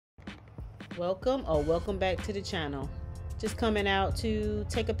Welcome back to the channel. Just coming out to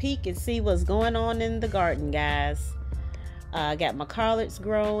take a peek and see what's going on in the garden, guys. I got my collards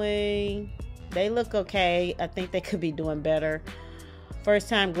growing. They look okay. I think they could be doing better. First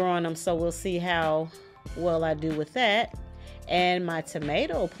time growing them, so we'll see how well I do with that. And my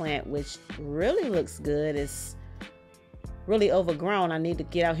tomato plant, which really looks good, is really overgrown. I need to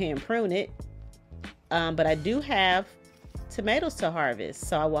get out here and prune it. But I do have tomatoes to harvest,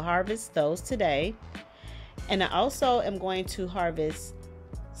 so I will harvest those today. And I also am going to harvest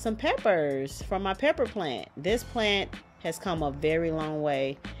some peppers from my pepper plant. This plant has come a very long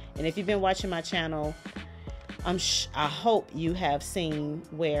way, and if you've been watching my channel, I hope you have seen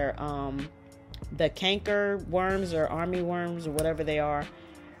where the canker worms or army worms or whatever they are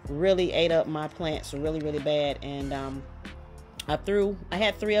really ate up my plants really bad. And I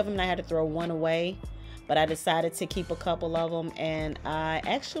had 3 of them and I had to throw 1 away, but I decided to keep a couple of them, and I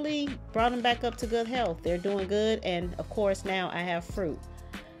actually brought them back up to good health. They're doing good, and of course now I have fruit.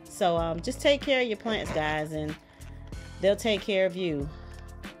 So just take care of your plants, guys, and they'll take care of you.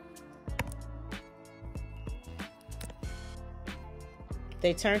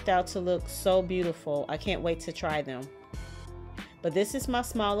 They turned out to look so beautiful. I can't wait to try them. But this is my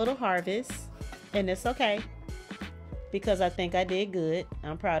small little harvest, and it's okay because I think I did good.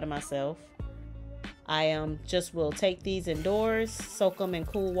 I'm proud of myself. I just will take these indoors, soak them in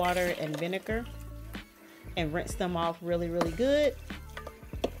cool water and vinegar, and rinse them off really good.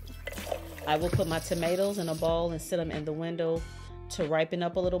 I will put my tomatoes in a bowl and sit them in the window to ripen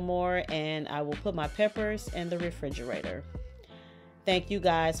up a little more, and I will put my peppers in the refrigerator. Thank you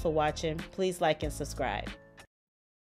guys for watching. Please like and subscribe.